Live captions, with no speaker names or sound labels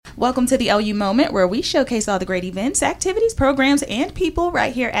Welcome to the LU Moment, where we showcase all the great events, activities, programs, and people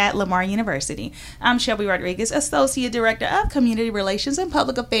right here at Lamar University. I'm Shelby Rodriguez, Associate Director of Community Relations and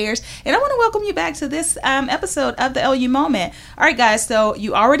Public Affairs, and I want to welcome you back to this episode of the LU Moment. All right, guys, so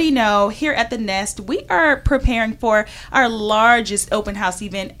you already know here at the Nest, we are preparing for our largest open house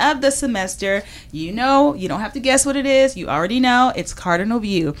event of the semester. You know, you don't have to guess what it is. You already know it's Cardinal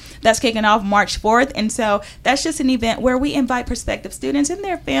View. That's kicking off March 4th, and so that's just an event where we invite prospective students and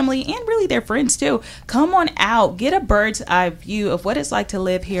their family and really their friends too. Come on out, get a bird's eye view of what it's like to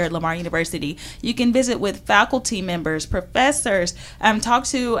live here at Lamar University. You can visit with faculty members, professors, talk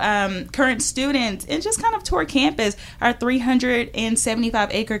to current students, and just kind of tour campus, our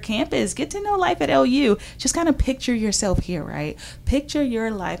 375-acre campus. Get to know life at LU. Just kind of picture yourself here, right? Picture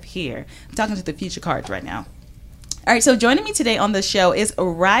your life here. I'm talking to the future cards right now. All right, so joining me today on the show is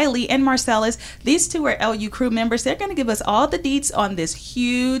Riley and Marcellus. These two are LU crew members. They're going to give us all the deets on this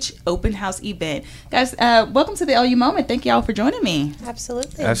huge open house event. Guys, welcome to the LU Moment. Thank y'all for joining me.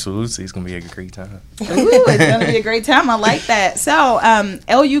 Absolutely. Absolutely. It's going to be a great time. Ooh, it's going to be a great time. I like that. So,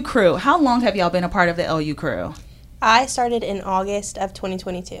 LU crew, how long have y'all been a part of the LU crew? I started in August of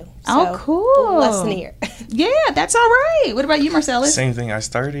 2022. So oh, cool. Less than a year. Yeah, that's all right. What about you, Marcellus? Same thing. I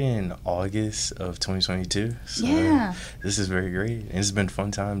started in August of 2022. So yeah. This is very great. And it's been a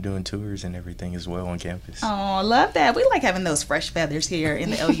fun time doing tours and everything as well on campus. Oh, I love that. We like having those fresh feathers here in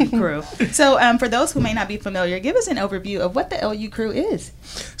the LU crew. So for those who may not be familiar, give us an overview of what the LU crew is.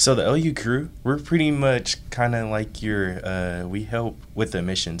 So the LU crew, we're pretty much kind of like we help with the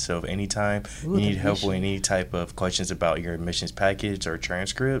admissions. So if anytime you need help with any type of questions about your admissions package or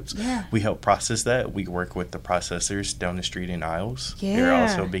transcripts, we help process that. We work with the processors down the street in Isles. Yeah. They're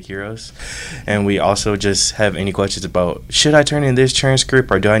also big heroes. And we also just have any questions about, should I turn in this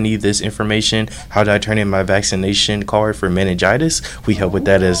transcript or do I need this information? How do I turn in my vaccination card for meningitis? We help with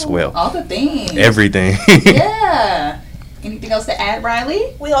that as well. All the things. Everything. Yeah. Anything else to add,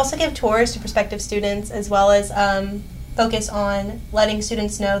 Riley? We also give tours to prospective students as well as focus on letting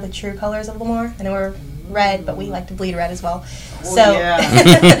students know the true colors of Lamar. I know we're red, but we like to bleed red as well. So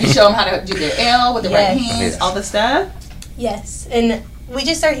you show them how to do their L with the right hands, all the stuff. Yes, and we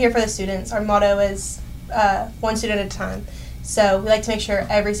just are here for the students. Our motto is one student at a time. So we like to make sure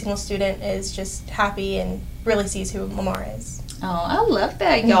every single student is just happy and really sees who Lamar is. Oh, I love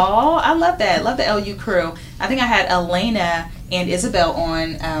that, y'all. I love that. Love the LU crew. I think I had Elena and Isabel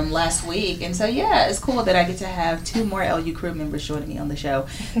on last week. And so, yeah, it's cool that I get to have two more LU crew members joining me on the show.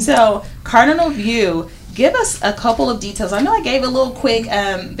 So, Cardinal View, give us a couple of details. I know I gave a little quick,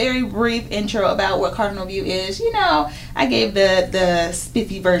 very brief intro about what Cardinal View is. You know, I gave the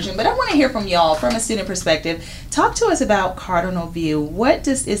spiffy version, but I want to hear from y'all from a student perspective. Talk to us about Cardinal View. What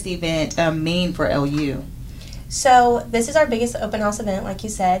does this event mean for LU? So this is our biggest open house event, like you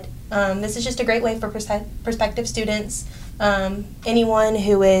said. This is just a great way for prospective students, anyone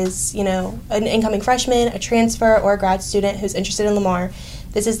who is, you know, an incoming freshman, a transfer, or a grad student who's interested in Lamar.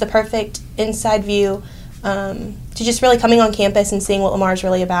 This is the perfect inside view to just really coming on campus and seeing what Lamar is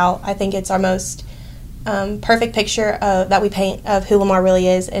really about. I think it's our most perfect picture that we paint of who Lamar really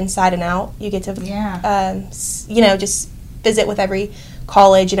is inside and out. You get to, you know, just visit with every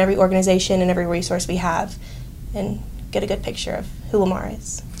college and every organization and every resource we have, and get a good picture of who Lamar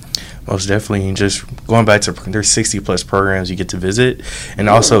is. Most definitely. And just going back to, there's 60-plus programs you get to visit. And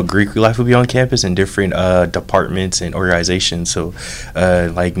also Greek life will be on campus in different departments and organizations. So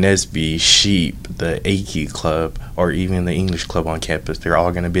like Nesby, Sheep, the Aki Club, or even the English Club on campus, they're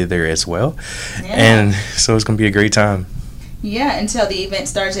all going to be there as well. Yeah. And so it's going to be a great time. Yeah, until the event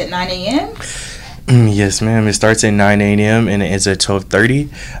starts at 9 a.m.? Yes, ma'am. It starts at 9 a.m. and it ends at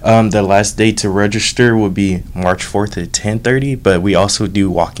 12:30. The last date to register will be March 4th at 10:30, but we also do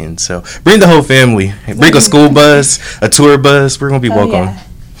walk-ins. So bring the whole family. Bring a school bus, a tour bus. We're going to be welcome.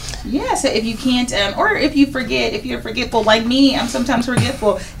 Yeah, so if you can't, or if you forget, if you're forgetful like me, I'm sometimes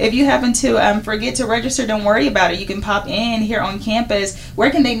forgetful. If you happen to forget to register, don't worry about it. You can pop in here on campus.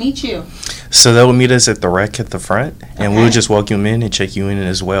 Where can they meet you? So they'll meet us at the rec at the front, and we'll just welcome you in and check you in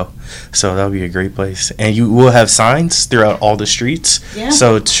as well. So that'll be a great place. And you will have signs throughout all the streets,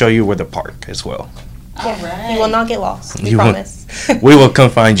 so to show you where to park as well. All right. You will not get lost. We promise. We will come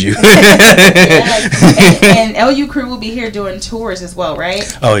find you. and LU crew will be here doing tours as well, right?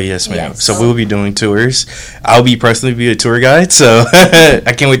 Oh, yes, ma'am. Yes. So we will be doing tours. I'll personally be a tour guide, so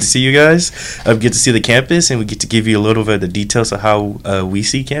I can't wait to see you guys. Get to see the campus, and we get to give you a little bit of the details of how we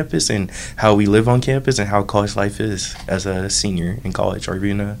see campus and how we live on campus and how college life is as a senior in college or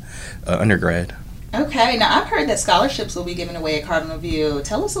even an undergrad. Okay. Now, I've heard that scholarships will be given away at Cardinal View.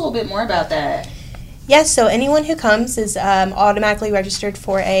 Tell us a little bit more about that. Yes, so anyone who comes is automatically registered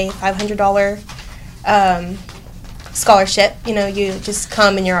for a $500 scholarship. You just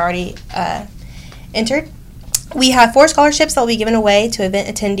come and you're already entered. We have 4 scholarships that will be given away to event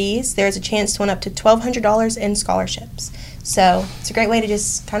attendees. There's a chance to win up to $1,200 in scholarships. So it's a great way to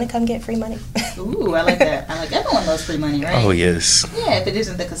just kind of come get free money. Ooh, I like that. Everyone loves free money, right? Oh, yes. Yeah, if it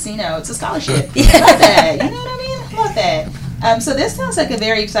isn't the casino, it's a scholarship. I love that. You know what I mean? I love that. So this sounds like a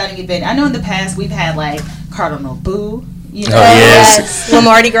very exciting event. I know in the past we've had like Cardinal Boo. You know? Oh, yes. Le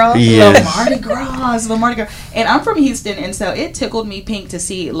Mardi Gras. Yes. Le Mardi Gras. And I'm from Houston, and so it tickled me pink to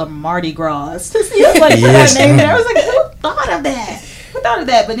see Le Mardi Gras. To see somebody put that name there. I was like, who thought of that?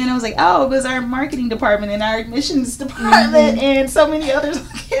 But then I was like, oh, it was our marketing department and our admissions department and so many others on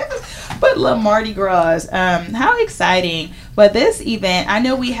campus. But Le Mardi Gras, how exciting. But this event, I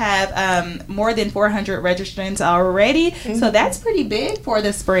know we have more than 400 registrants already, so that's pretty big for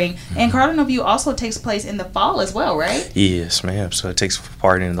the spring. And Cardinal View also takes place in the fall as well, right? Yes, ma'am. So it takes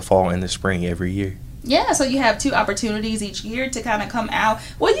part in the fall and the spring every year. Yeah, so you have 2 opportunities each year to kind of come out.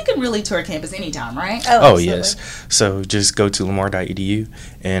 Well, you can really tour campus anytime, right? Oh yes. So just go to lamar.edu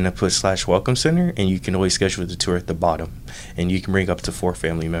and put /welcome center, and you can always schedule the tour at the bottom. And you can bring up to 4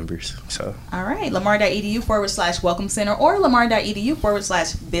 family members. So. All right, lamar.edu /welcome center or lamar.edu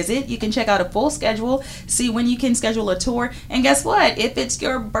 /visit. You can check out a full schedule, see when you can schedule a tour. And guess what? If it's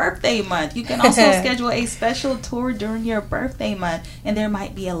your birthday month, you can also schedule a special tour during your birthday month. And there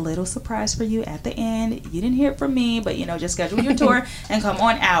might be a little surprise for you at the end. You didn't hear it from me, but just schedule your tour and come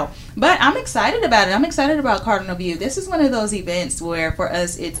on out. But I'm excited about it. I'm excited about Cardinal View. This is one of those events where for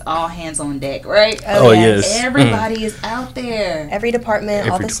us it's all hands on deck, right? Oh yes. Everybody is out there. Every department,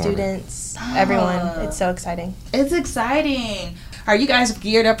 all the students, everyone. It's so exciting. It's exciting. Are you guys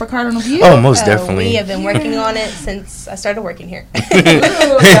geared up for Cardinal View? Oh, most definitely. We have been working on it since I started working here. Ooh,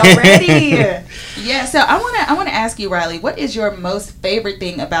 y'all ready? Yeah. So I want to ask you, Riley, what is your most favorite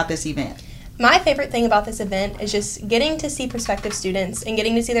thing about this event? My favorite thing about this event is just getting to see prospective students and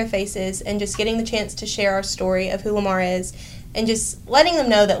getting to see their faces and just getting the chance to share our story of who Lamar is and just letting them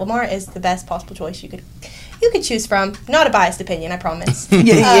know that Lamar is the best possible choice you could choose from. Not a biased opinion, I promise.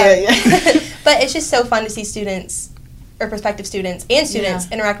 Yeah. But it's just so fun to see students or prospective students and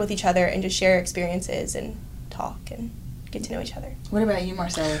students interact with each other and just share experiences and talk and get to know each other. What about you,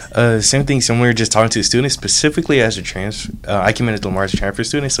 Marcellus? Same thing, similar, just talking to students, specifically as a I came in as Lamar as a transfer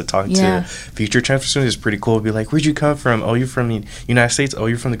student, so talking to future transfer students is pretty cool. Be like, where'd you come from? Oh, you're from the United States? Oh,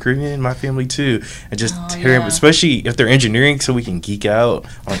 you're from the Caribbean? My family too. And just hearing, especially if they're engineering, so we can geek out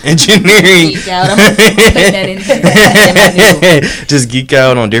on engineering. Geek out. I'm putting that in. Just geek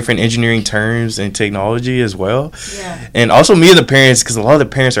out on different engineering terms and technology as well. Yeah. And also me and the parents, because a lot of the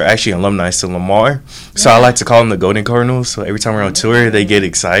parents are actually alumni to Lamar, so I like to call them the Golden Cardinals. So every time we're on tour, they get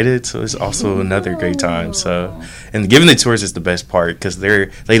excited. So it's also another great time. So, and giving the tours is the best part because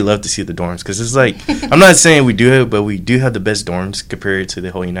they love to see the dorms. Because it's like, I'm not saying we do it, but we do have the best dorms compared to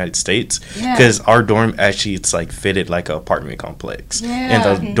the whole United States. Because our dorm actually, it's like fitted like an apartment complex in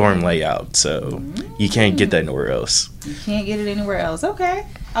the dorm layout. So you can't get that nowhere else. You can't get it anywhere else. Okay.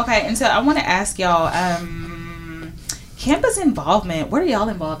 And so I want to ask y'all, campus involvement. What are y'all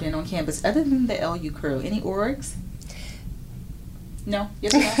involved in on campus other than the LU crew? Any orgs? No?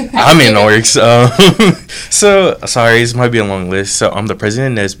 Yes or no? I'm in orgs. So, sorry, this might be a long list. So, I'm the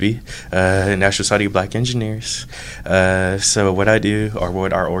president of NSBE, National Society of Black Engineers. So, what I do, or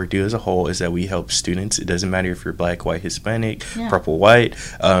what our org do as a whole, is that we help students. It doesn't matter if you're black, white, Hispanic, purple, white,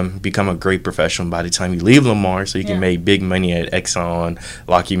 become a great professional by the time you leave Lamar so you can make big money at Exxon,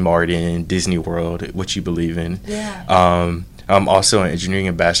 Lockheed Martin, Disney World, what you believe in. I'm also an engineering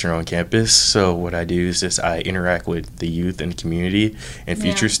ambassador on campus, so what I do is just I interact with the youth and the community and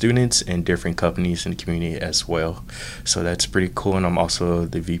future students and different companies in the community as well. So that's pretty cool, and I'm also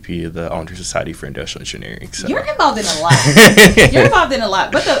the VP of the Honor Society for Industrial Engineering. So. You're involved in a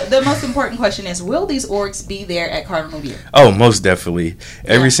lot. But the most important question is, will these orgs be there at Cardinal View? Oh, most definitely.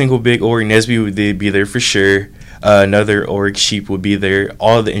 Every single big org, NSBE would be there for sure. Another org, SHEEP, would be there.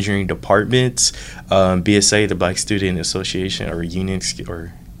 All the engineering departments, BSA, the Black Student Association or Union,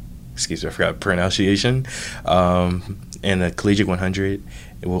 or excuse me, I forgot pronunciation, and the Collegiate 100,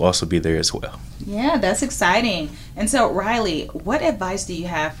 it will also be there as well. Yeah, that's exciting. And so, Riley, what advice do you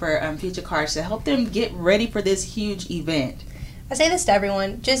have for future cards to help them get ready for this huge event? I say this to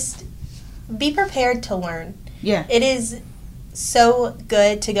everyone: just be prepared to learn. Yeah, it is so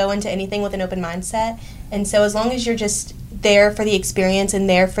good to go into anything with an open mindset. And so as long as you're just there for the experience and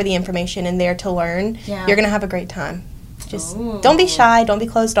there for the information and there to learn, you're going to have a great time. Just don't be shy. Don't be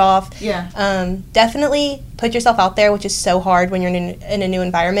closed off. Definitely put yourself out there, which is so hard when you're in a new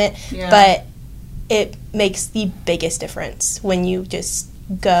environment. But it makes the biggest difference when you just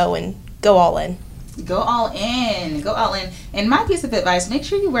go all in. Go all in. Go all in. And my piece of advice, make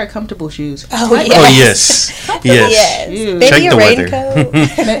sure you wear comfortable shoes. Oh, yes. Yes. Maybe Check a the raincoat.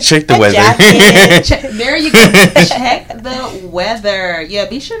 weather. Check the weather. There you go. Check the weather. Yeah,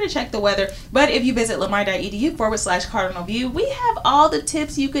 be sure to check the weather. But if you visit lamar.edu/Cardinal View, we have all the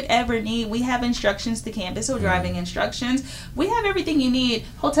tips you could ever need. We have instructions to campus or driving instructions. We have everything you need.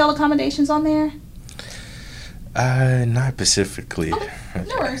 Hotel accommodations on there? Not specifically.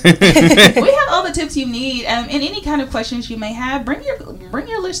 No worries. We have all the tips you need, and any kind of questions you may have. Bring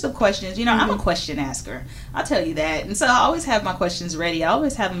your list of questions. You know, I'm a question asker. I'll tell you that, and so I always have my questions ready. I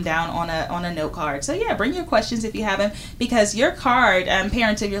always have them down on a note card. So yeah, bring your questions if you have them, because your card,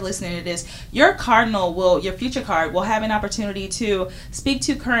 parents, if you're listening to this, your future card will have an opportunity to speak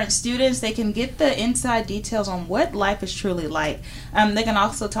to current students. They can get the inside details on what life is truly like. They can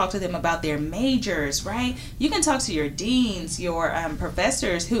also talk to them about their majors, right? You can talk to your deans, your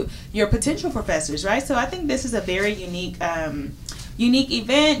professors, your potential professors, right? So I think this is a very unique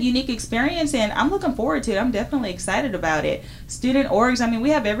event, unique experience, and I'm looking forward to it. I'm definitely excited about it. Student orgs,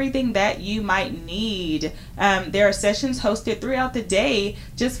 we have everything that you might need. There are sessions hosted throughout the day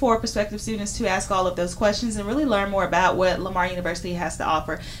just for prospective students to ask all of those questions and really learn more about what Lamar University has to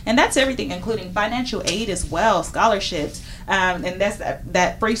offer. And that's everything, including financial aid as well, scholarships, and that's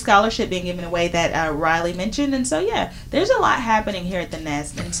that free scholarship being given away that Riley mentioned. And so, yeah, there's a lot happening here at the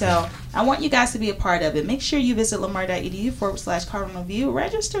Nest. And so I want you guys to be a part of it. Make sure you visit lamar.edu/Cardinal View.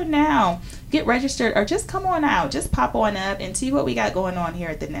 Register now. Get registered, or just come on out. Just pop on up and see what we got going on here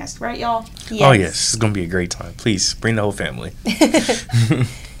at the Nest. Right, y'all? Yes. Oh, yes. It's going to be a great time. Please, bring the whole family.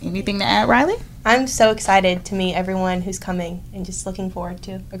 Anything to add, Riley? I'm so excited to meet everyone who's coming and just looking forward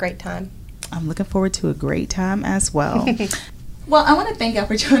to a great time. I'm looking forward to a great time as well. Well, I want to thank y'all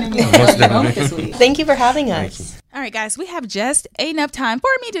for joining me on Love Your Moment this week. Thank you for having us. All right, guys, we have just enough time for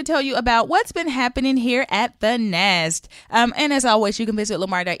me to tell you about what's been happening here at the Nest. And as always, you can visit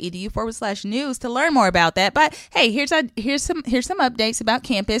lamar.edu/news to learn more about that. But hey, here's some updates about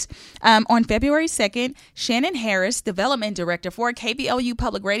campus. On February 2nd, Shannon Harris, development director for KBLU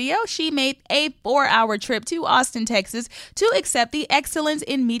Public Radio, she made a 4-hour trip to Austin, Texas, to accept the Excellence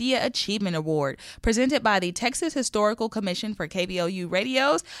in Media Achievement Award presented by the Texas Historical Commission for KBLU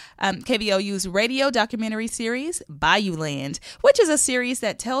Radio's KBLU's radio documentary series, Bayouland, which is a series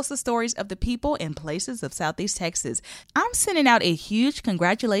that tells the stories of the people and places of Southeast Texas. I'm sending out a huge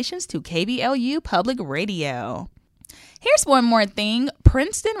congratulations to KBLU Public Radio. Here's one more thing.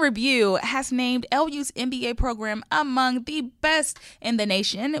 Princeton Review has named LU's MBA program among the best in the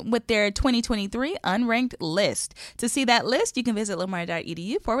nation with their 2023 unranked list. To see that list, you can visit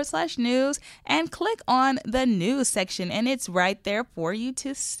lamar.edu/news and click on the news section, and it's right there for you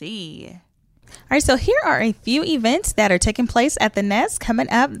to see. All right, so here are a few events that are taking place at the Nest coming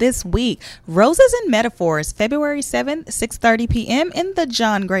up this week. Roses and Metaphors, February 7th, 6:30 p.m. in the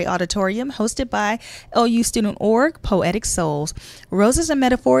John Gray Auditorium, hosted by LU Student Org, Poetic Souls. Roses and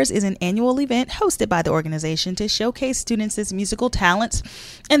Metaphors is an annual event hosted by the organization to showcase students' musical talents,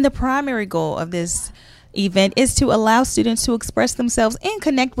 and the primary goal of this event is to allow students to express themselves and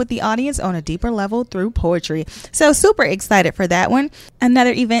connect with the audience on a deeper level through poetry. So super excited for that one.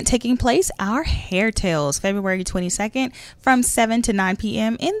 Another event taking place, Our Hair Tales, February 22nd from 7 to 9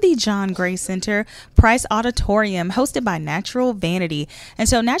 p.m. in the John Gray Center Price Auditorium, hosted by Natural Vanity. And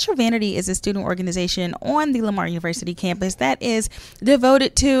so Natural Vanity is a student organization on the Lamar University campus that is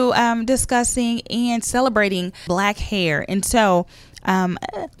devoted to discussing and celebrating Black hair. And so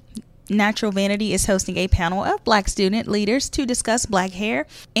Natural Vanity is hosting a panel of Black student leaders to discuss Black hair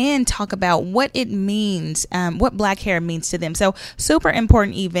and talk about what it means, what Black hair means to them. So super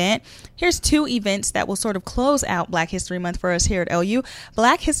important event. Here's 2 events that will sort of close out Black History Month for us here at LU.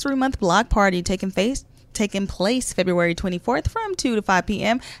 Black History Month block party taking place February 24th from 2 to 5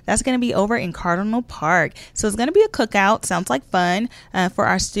 p.m. That's going to be over in Cardinal Park. So it's going to be a cookout. Sounds like fun for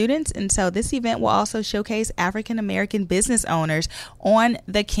our students. And so this event will also showcase African American business owners on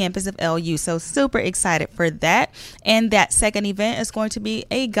the campus of LU. So super excited for that. And that second event is going to be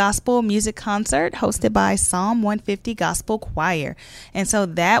a gospel music concert hosted by Psalm 150 Gospel Choir. And so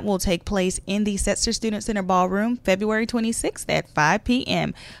that will take place in the Setzer Student Center Ballroom February 26th at 5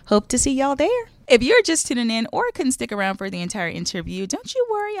 p.m. Hope to see y'all there. If you're just tuning in or couldn't stick around for the entire interview, don't you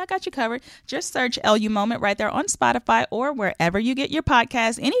worry, I got you covered. Just search LU Moment right there on Spotify or wherever you get your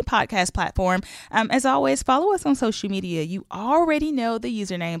podcast, any podcast platform. As always, follow us on social media. You already know the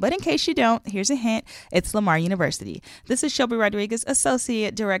username, but in case you don't, here's a hint. It's Lamar University. This is Shelby Rodriguez,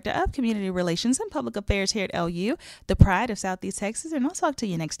 Associate Director of Community Relations and Public Affairs here at LU, the pride of Southeast Texas, and I'll talk to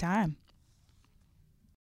you next time.